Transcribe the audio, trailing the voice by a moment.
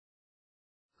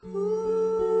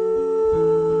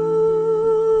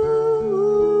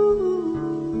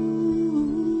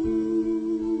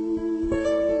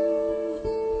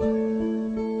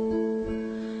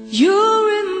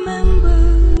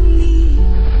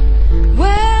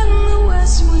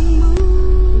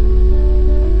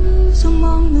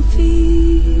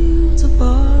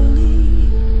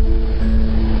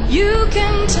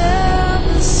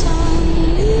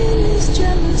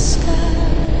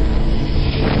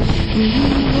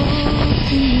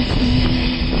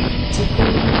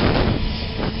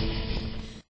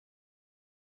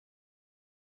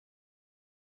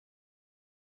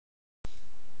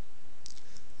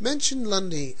Mention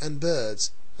Lundy and birds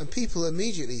and people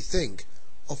immediately think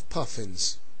of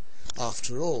puffins.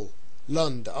 After all,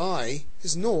 Lundy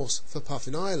is Norse for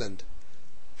Puffin Island.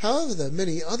 However, there are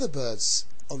many other birds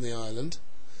on the island,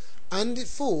 and it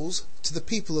falls to the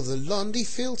people of the Lundy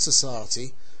Field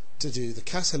Society to do the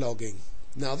cataloguing.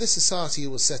 Now, this society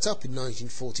was set up in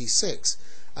 1946,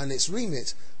 and its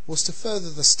remit was to further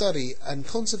the study and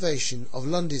conservation of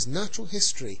Lundy's natural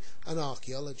history and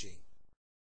archaeology.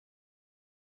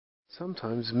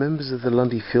 Sometimes members of the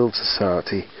Lundy Field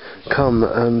Society come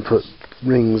and put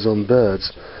rings on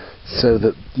birds so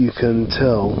that you can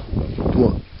tell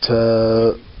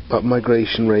about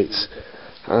migration rates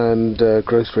and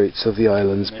growth rates of the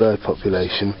island's bird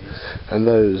population and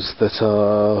those that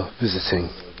are visiting.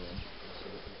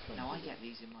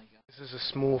 This is a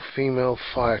small female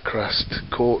firecrest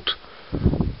caught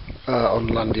on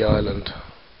Lundy Island.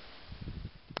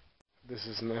 This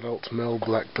is an adult male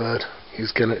blackbird.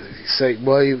 He's going to say,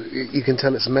 why you can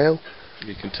tell it's a male?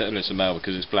 You can tell it's a male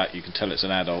because it's black. You can tell it's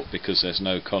an adult because there's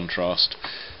no contrast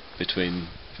between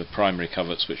the primary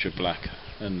coverts, which are black,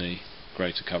 and the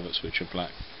greater coverts, which are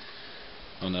black.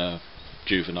 On a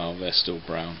juvenile, they're still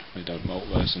brown. We don't molt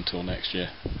those until next year.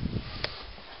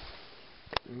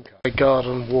 Okay. A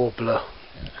garden warbler,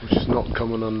 which is not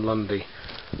common on Lundy.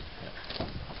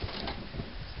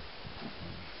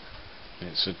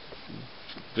 It's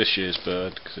this year's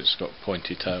bird because it's got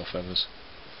pointy tail feathers.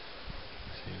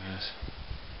 See those?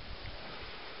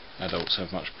 Adults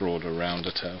have much broader,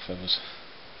 rounder tail feathers.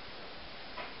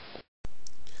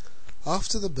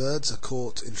 After the birds are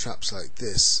caught in traps like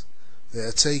this, they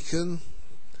are taken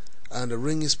and a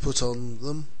ring is put on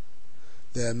them.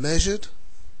 They are measured,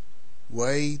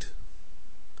 weighed,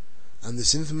 and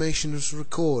this information is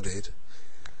recorded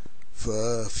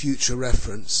for future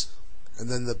reference, and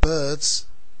then the birds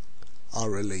are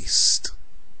released.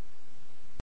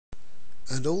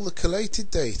 And all the collated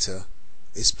data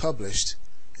is published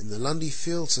in the Lundy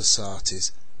Field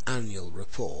Society's annual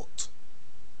report.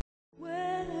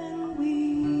 When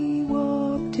we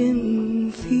walked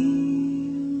in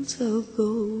fields of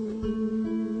gold,